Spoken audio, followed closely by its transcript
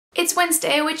It's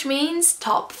Wednesday, which means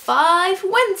Top 5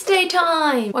 Wednesday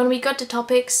time! When we got to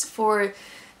topics for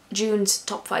June's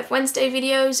Top 5 Wednesday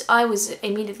videos, I was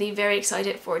immediately very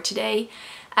excited for today,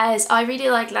 as I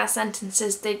really like last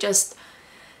sentences. They're just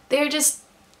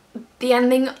the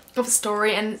ending of the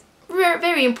story and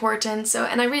very important.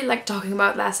 And I really like talking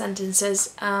about last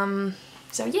sentences.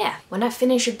 So yeah, when I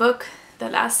finish a book, the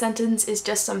last sentence is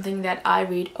just something that I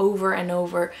read over and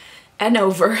over and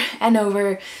over and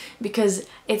over, because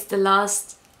it's the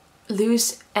last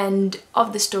loose end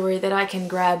of the story that I can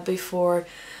grab before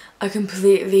I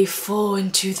completely fall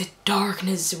into the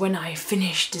darkness when I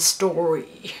finish the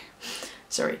story.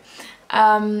 Sorry.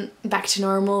 Back to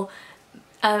normal.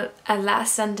 A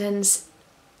last sentence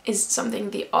is something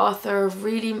the author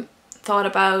really thought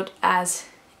about, as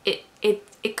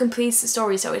it completes the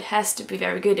story, so it has to be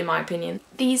very good in my opinion.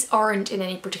 These aren't in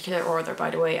any particular order,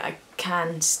 by the way. I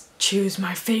can't choose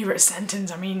my favorite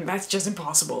sentence. I mean, that's just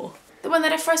impossible. The one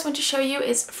that I first want to show you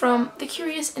is from The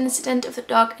Curious Incident of the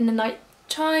Dog in the Night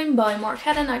Time by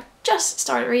Haddon. I just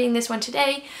started reading this one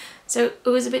today, so it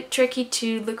was a bit tricky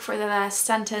to look for the last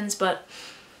sentence, but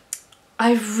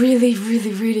I really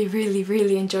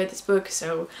enjoyed this book,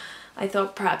 so I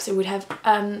thought perhaps it would have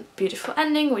a beautiful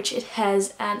ending, which it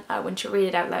has, and I want to read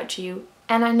it out loud to you.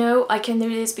 And I know I can do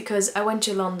this because I went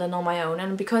to London on my own,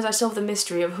 and because I solved the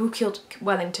mystery of who killed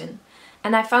Wellington.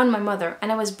 And I found my mother,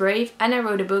 and I was brave, and I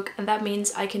wrote a book, and that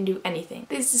means I can do anything.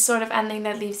 This is the sort of ending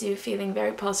that leaves you feeling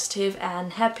very positive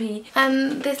and happy.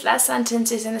 And this last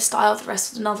sentence is in the style of the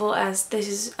rest of the novel, as this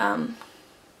is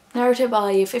narrated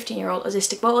by a 15-year-old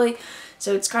autistic boy,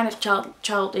 so it's kind of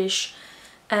childish.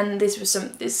 And this was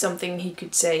something he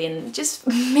could say, and it just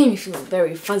made me feel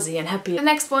very fuzzy and happy. The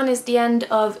next one is the end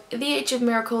of The Age of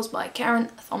Miracles by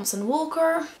Thompson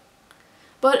Walker.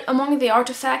 But among the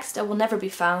artifacts that will never be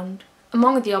found,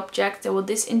 among the objects that will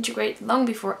disintegrate long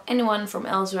before anyone from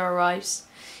elsewhere arrives,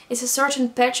 is a certain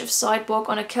patch of sidewalk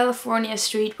on a California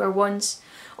street where once,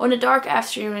 on a dark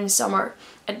afternoon in summer,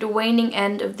 at the waning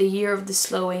end of the year of the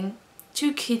slowing,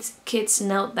 two kids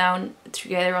knelt down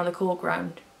together on the cold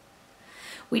ground.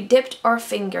 We dipped our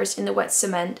fingers in the wet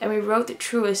cement and we wrote the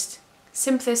truest,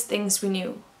 simplest things we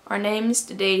knew. Our names,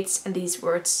 the dates, and these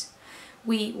words.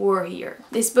 We were here.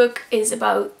 This book is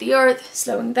about the earth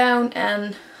slowing down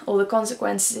and all the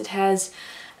consequences it has,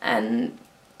 and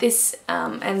this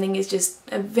ending is just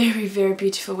a very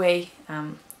beautiful way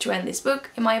to end this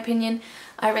book, in my opinion.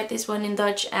 I read this one in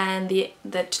Dutch, and the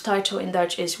title in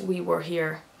Dutch is We Were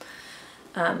Here.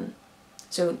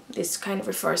 So this kind of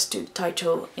refers to the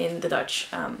title in the Dutch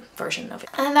version of it.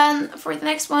 And then for the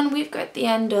next one, we've got the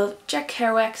end of Jack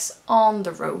Kerouac's On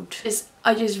the Road.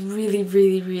 I just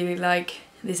really like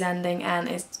this ending, and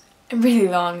it's really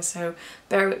long, so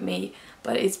bear with me.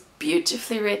 But it's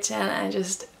beautifully written,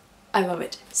 and I love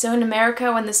it. So in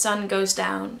America, when the sun goes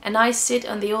down, and I sit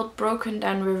on the old broken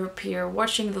down river pier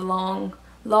watching the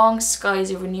long skies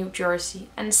over New Jersey,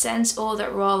 and sense all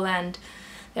that raw land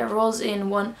that rolls in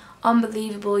one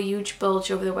unbelievable huge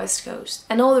bulge over the west coast,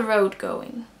 and all the road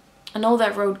going,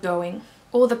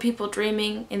 all the people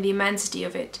dreaming in the immensity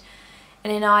of it.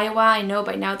 And in Iowa, I know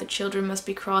by now the children must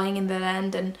be crying in the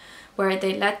land and where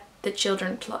they let the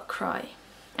children cry.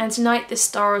 And tonight the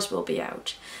stars will be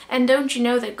out. And don't you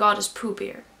know that God is Pooh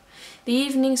Bear? The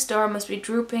evening star must be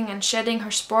drooping and shedding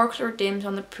her sparkler dims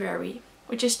on the prairie,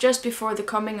 which is just before the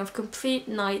coming of complete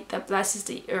night that blesses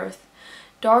the earth,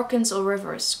 darkens all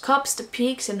rivers, cups the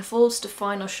peaks and folds the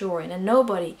final shore in, and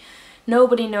nobody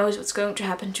knows what's going to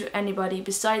happen to anybody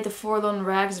beside the forlorn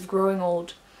rags of growing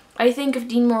old. I think of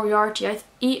Dean Moriarty,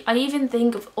 I even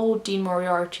think of old Dean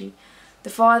Moriarty, the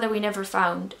father we never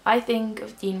found. I think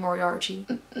of Dean Moriarty.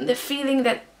 The feeling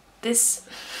that this,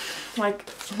 like,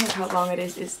 look how long it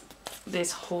is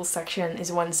this whole section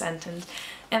is one sentence,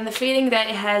 and the feeling that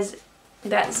it has,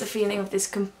 that's the feeling of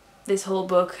this whole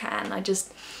book, and I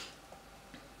just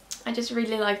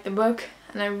really like the book,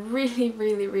 and I really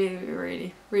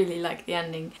like the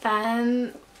ending.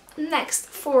 Then next,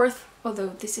 fourth, although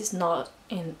this is not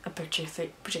in a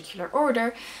particular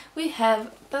order, we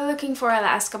have The Looking for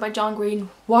Alaska by John Green.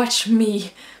 Watch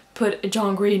me put a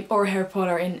John Green or Harry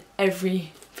Potter in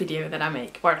every video that I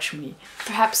make. Watch me.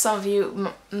 Perhaps some of you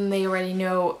may already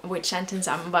know which sentence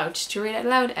I'm about to read out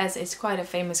loud, as it's quite a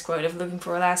famous quote of Looking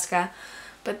for Alaska.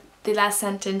 But the last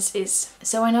sentence is,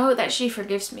 "So I know that she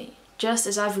forgives me, just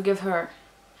as I forgive her."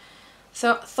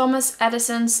 So Thomas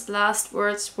Edison's last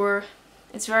words were,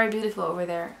 "It's very beautiful over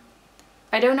there.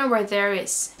 I don't know where there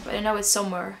is, but I know it's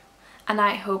somewhere, and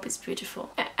I hope it's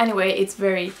beautiful." Anyway, it's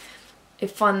very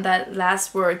fun that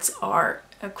last words are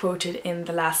quoted in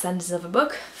the last sentence of a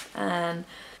book, and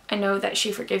I know that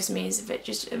she forgives me is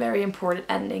just a very important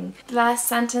ending. The last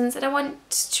sentence that I want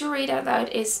to read out loud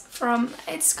is from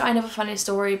It's Kind of a Funny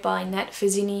Story by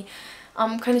Vizzini.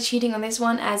 I'm kind of cheating on this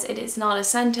one as it is not a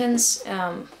sentence,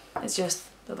 it's just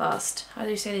the last, how do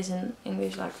you say this in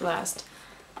English, like the last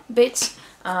bit,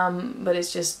 but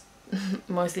it's just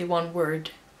mostly one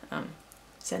word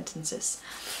sentences.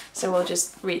 So we'll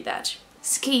just read that.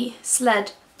 Ski,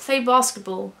 sled, play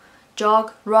basketball,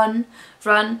 jog, run,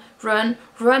 run, run,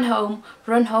 run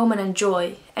home and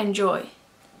enjoy, enjoy.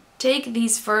 Take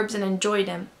these verbs and enjoy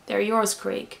them. They're yours,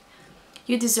 Craig.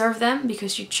 You deserve them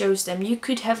because you chose them. You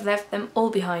could have left them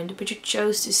all behind, but you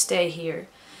chose to stay here.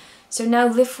 So now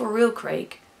live for real,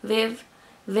 Craig. Live,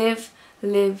 live,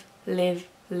 live, live,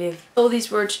 live. All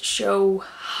these words show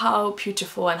how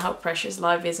beautiful and how precious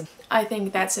life is. I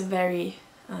think that's a very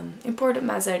important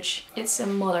message. It's a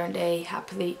modern day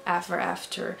happily ever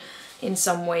after in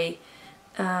some way.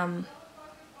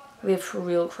 Live for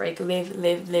real, Craig. Live,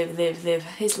 live, live, live, live.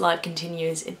 His life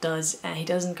continues. It does. He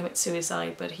doesn't commit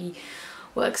suicide, but he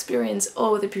will experience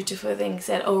all the beautiful things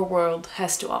that our world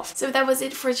has to offer. So that was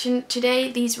it for today.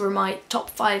 These were my top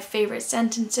 5 favorite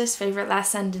sentences, favorite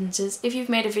last sentences. If you've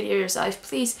made a video yourself,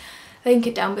 please link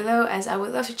it down below, as I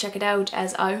would love to check it out,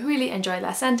 as I really enjoy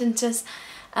last sentences.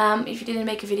 If you didn't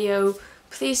make a video,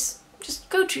 please just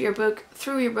go to your book,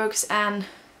 through your books, and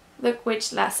look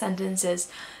which last sentences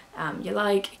you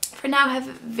like. For now, have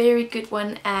a very good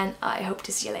one, and I hope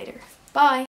to see you later. Bye!